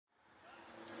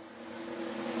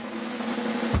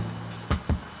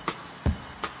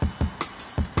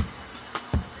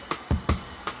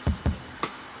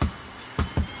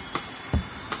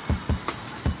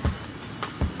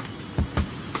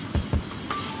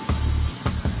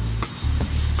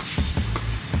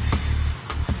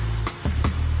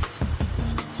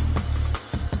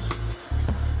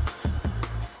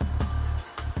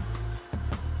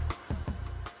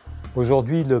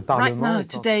Right now,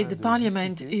 today, the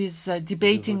Parliament is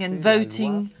debating and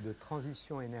voting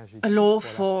a law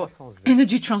for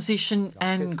energy transition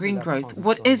and green growth.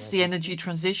 What is the energy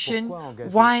transition?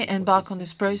 Why embark on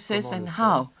this process and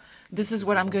how? This is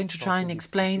what I'm going to try and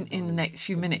explain in the next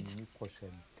few minutes.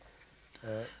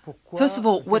 First of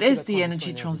all, what is the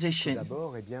energy transition?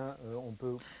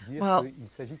 Well,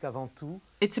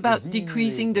 it's about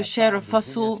decreasing the share of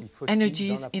fossil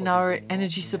energies in our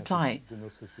energy supply.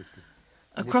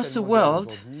 Across the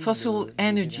world, fossil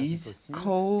energies,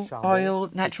 coal, oil,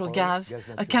 natural gas,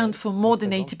 account for more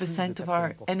than 80% of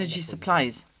our energy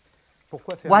supplies.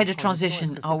 Why the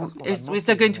transition? Is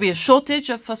there going to be a shortage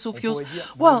of fossil fuels?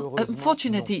 Well,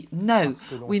 unfortunately, no.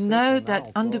 We know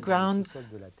that underground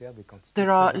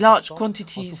there are large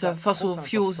quantities of fossil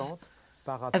fuels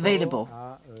available.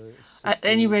 At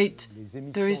any rate,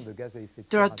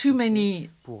 there are too many,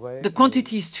 the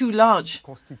quantity is too large,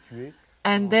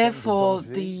 and therefore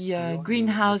the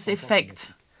greenhouse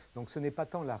effect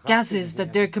gases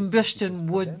that their combustion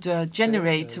would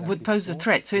generate would pose a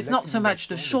threat. So it's not so much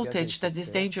the shortage that is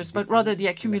dangerous, but rather the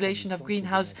accumulation of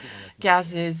greenhouse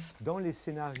gases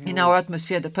in our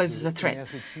atmosphere that poses a threat.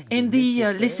 In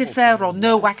the laissez-faire or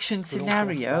no-action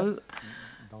scenario,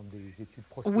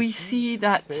 we see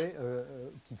that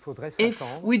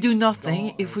if we do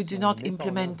nothing, if we do not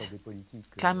implement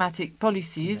climatic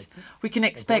policies, we can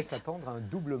expect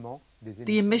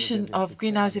the emission of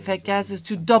greenhouse effect gases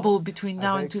to double between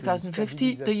now and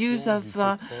 2050. The use of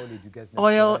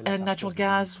oil and natural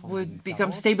gas would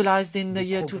become stabilized in the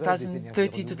year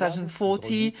 2030,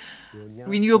 2040.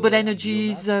 Renewable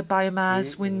energies,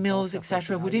 biomass, windmills,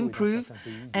 etc. would improve.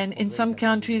 And in some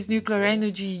countries, nuclear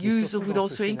energy use would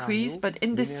also increase. But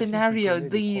in this scenario,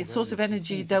 the source of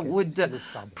energy that would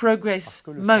progress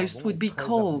most would be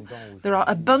coal. There are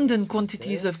abundant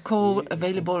quantities of coal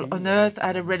available on Earth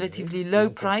at a relatively low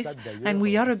price, and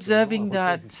we are observing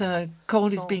that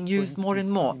coal is being used more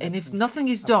and more. And if nothing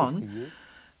is done,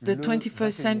 the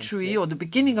 21st century, or the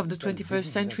beginning of the 21st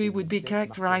century, would be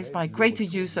characterized by greater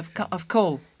use of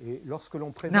coal.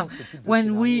 Now,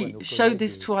 when we show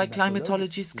this to our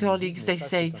climatologist colleagues, they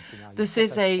say this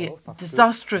is a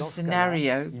disastrous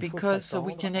scenario because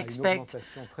we can expect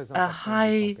a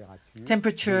high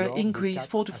temperature increase,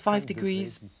 4 to 5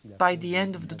 degrees by the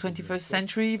end of the 21st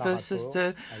century versus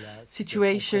the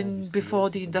situation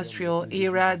before the industrial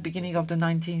era, beginning of the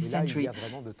 19th century.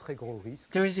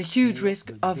 There is a huge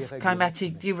risk of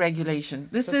climatic deregulation.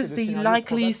 This is the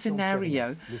likely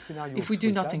scenario if we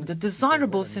do nothing. The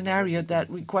desirable scenario that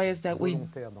requires that we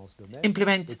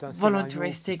implement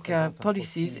voluntaristic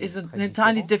policies is an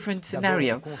entirely different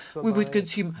scenario. We would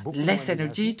consume less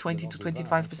energy, 20 to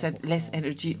 25% less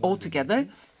energy altogether.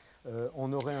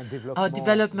 Our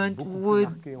development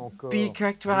would be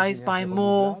characterized by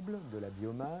more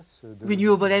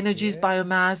renewable energies,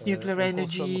 biomass, nuclear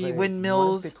energy,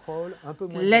 windmills,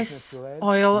 less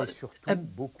oil,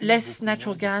 less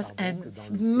natural gas, and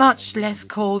much less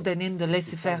coal than in the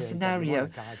laissez-faire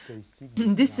scenario.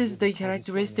 This is the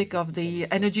characteristic of the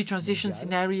energy transition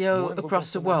scenario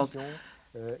across the world.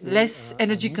 Less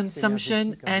energy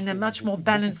consumption and a much more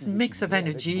balanced mix of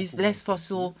energies, less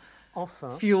fossil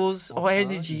fuels or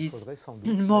energies,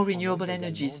 more renewable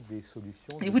energies.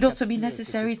 It would also be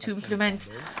necessary to implement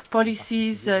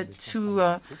policies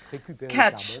to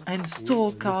catch and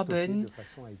store carbon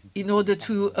in order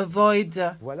to avoid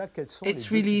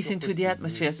its release into the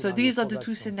atmosphere. So these are the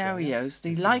two scenarios.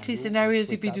 The likely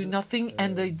scenarios if we do nothing,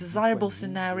 and the desirable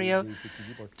scenario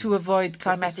to avoid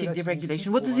climatic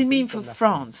deregulation. What does it mean for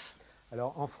France?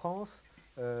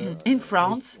 In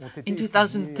France, in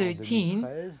 2013,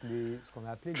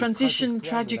 transition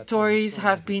trajectories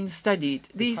have been studied.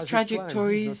 These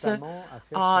trajectories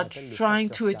are trying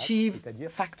to achieve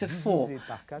factor 4,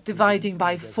 dividing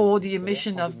by 4 the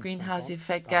emission of greenhouse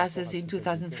effect gases in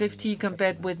 2050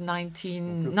 compared with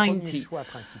 1990.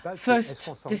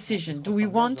 First decision, do we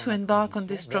want to embark on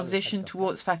this transition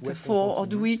towards factor 4, or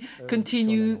do we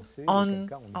continue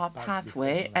on our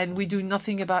pathway and we do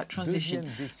nothing about transition?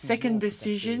 Second decision,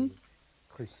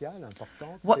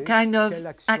 what kind of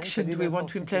action do we want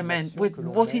to implement, with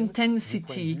what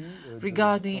intensity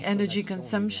regarding energy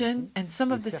consumption? And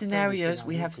some of the scenarios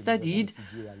we have studied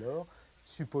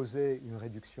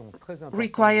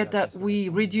require that we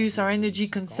reduce our energy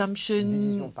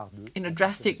consumption in a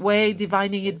drastic way,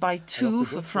 dividing it by 2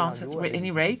 for France at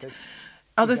any rate.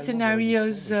 Other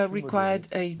scenarios required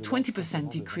a 20%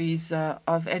 decrease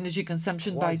of energy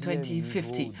consumption by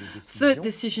 2050. Third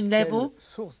decision level,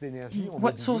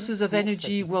 what sources of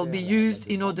energy will be used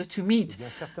in order to meet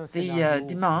the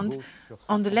demand?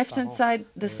 On the left-hand side,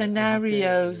 the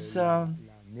scenarios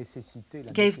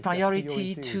gave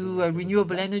priority to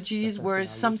renewable energies, whereas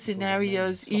some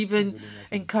scenarios even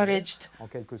encouraged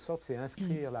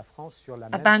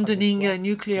abandoning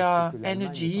nuclear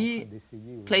energy,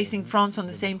 placing France on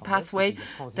the same pathway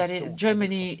that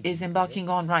Germany is embarking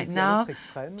on right now,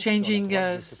 changing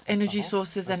energy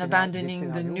sources and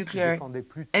abandoning the nuclear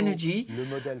energy.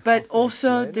 But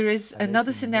also there is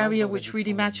another scenario which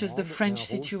really matches the French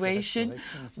situation,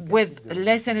 with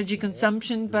less energy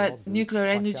consumption, but nuclear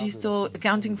energy still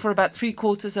accounting for about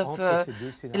 3/4 of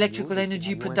electrical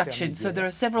energy production. So there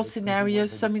are several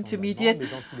scenarios, some intermediate,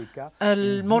 a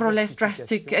more or less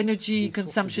drastic energy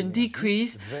consumption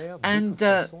decrease, and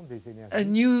a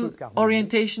new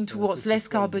orientation towards less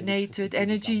carbonated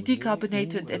energy,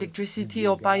 decarbonated electricity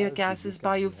or biogases,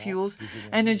 biofuels,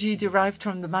 energy derived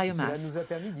from the biomass.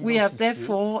 We have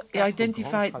therefore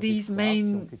identified these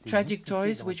main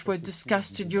trajectories which were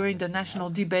discussed during the national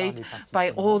debate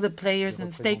by all the players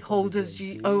and stakeholders,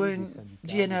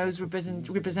 GNOs,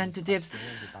 representatives,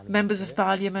 members of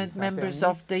parliament, members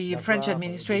of the French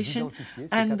administration.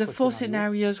 And the 4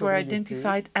 scenarios were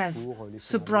identified as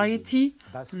sobriety,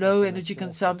 low energy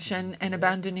consumption and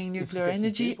abandoning nuclear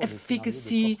energy;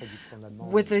 efficacy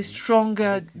with a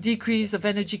stronger decrease of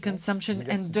energy consumption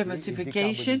and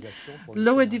diversification;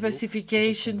 lower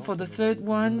diversification for the 3rd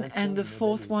one, and the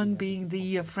 4th one being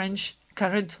the French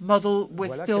current model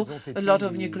with still a lot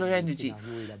of nuclear energy.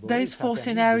 Those 4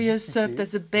 scenarios served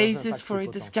as a basis for a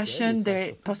discussion.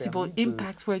 Their possible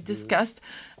impacts were discussed,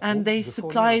 and they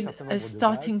supplied a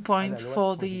starting point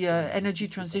for the energy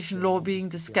transition law being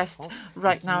discussed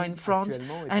right now in France,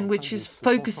 and which is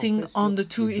focusing on the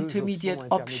 2 intermediate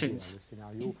options.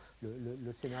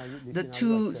 The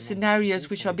 2 scenarios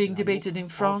which are being debated in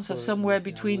France are somewhere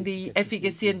between the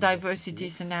efficacy and diversity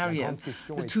scenario,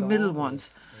 the 2 middle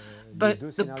ones.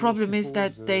 But the problem is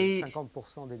that they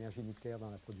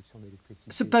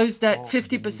suppose that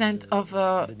 50% of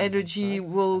energy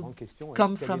will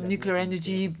come from nuclear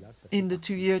energy in the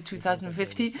year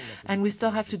 2050, and we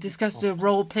still have to discuss the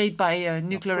role played by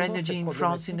nuclear energy in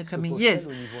France in the coming years.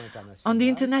 On the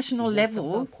international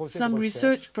level, some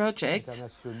research projects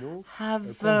have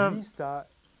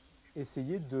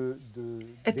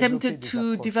attempted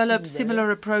to develop similar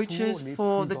approaches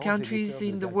for the countries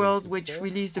in the world which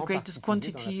release the greatest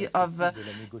quantity of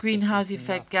greenhouse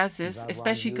effect gases,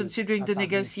 especially considering the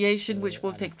negotiation which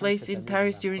will take place in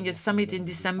Paris during a summit in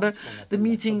December. The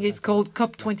meeting is called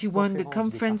COP21, the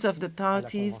Conference of the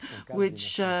Parties,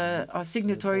 which are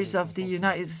signatories of the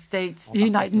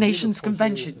United Nations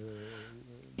Convention.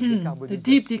 The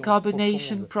deep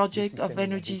decarbonization project of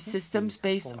energy systems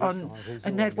based on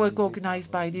a network organized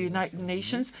by the United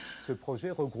Nations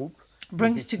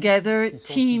brings together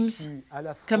teams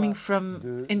coming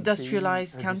from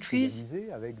industrialized countries,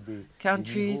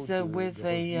 with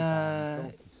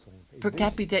a per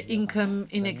capita income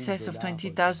in excess of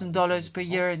 $20,000 per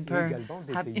year and per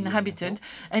inhabitant,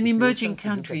 and emerging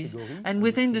countries. And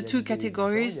within the 2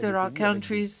 categories, there are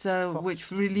countries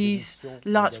which release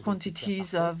large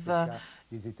quantities of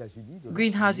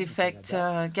greenhouse effect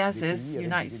gases,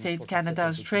 United States, Canada,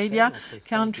 Australia;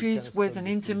 countries with an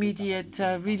intermediate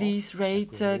release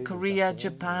rate, Korea,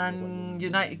 Japan,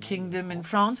 United Kingdom and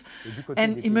France;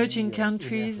 and emerging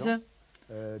countries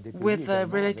with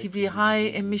relatively high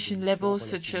emission levels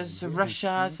such as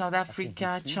Russia, South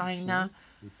Africa, China,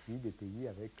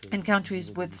 and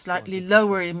countries with slightly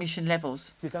lower emission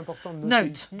levels.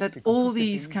 Note that all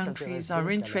these countries are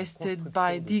interested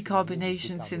by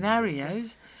decarbonization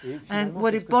scenarios, and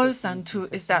what it boils down to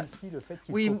is that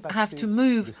we have to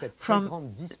move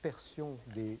from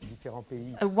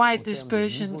a wide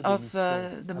dispersion of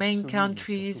the main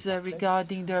countries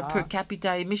regarding their per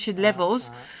capita emission levels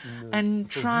and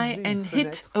try and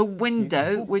hit a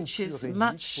window which is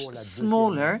much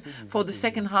smaller for the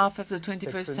second half of the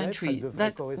 21st century.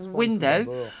 That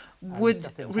window would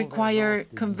require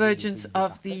convergence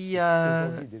of the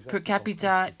per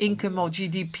capita income or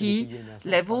GDP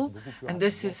level, and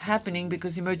this is happening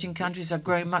because emerging countries are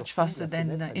growing much faster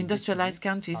than industrialized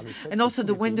countries. And also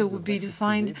the window would be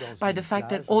defined by the fact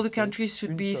that all the countries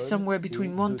should be somewhere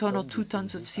between 1 ton or 2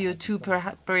 tons of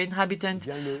CO2 per inhabitant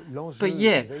per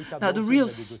year. Now, the real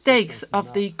stakes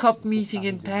of the COP meeting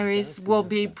in Paris will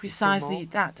be precisely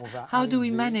that. How do we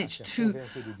manage to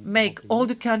make all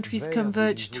the countries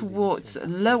converge towards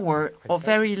lower or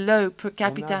very low per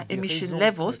capita emission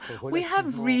levels? We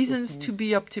have reasons to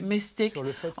be optimistic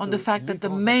on the fact that the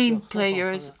main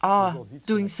players are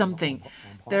doing something.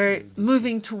 They're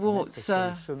moving towards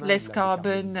less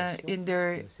carbon in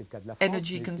their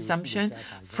energy consumption.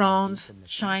 France,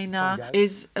 China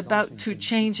is about to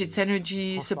change its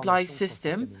energy supply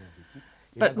system.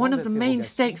 But one of the main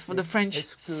stakes for the French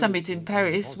summit in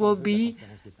Paris will be,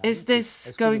 is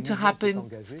this going to happen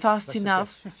fast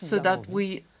enough so that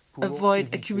we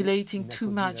avoid accumulating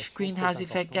too much greenhouse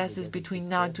effect gases between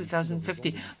now and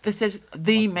 2050? This is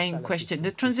the main question. The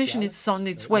transition is on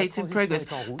its way, it's in progress,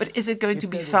 but is it going to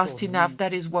be fast enough?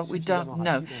 That is what we don't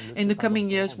know. In the coming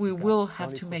years, we will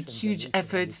have to make huge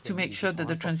efforts to make sure that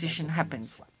the transition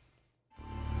happens.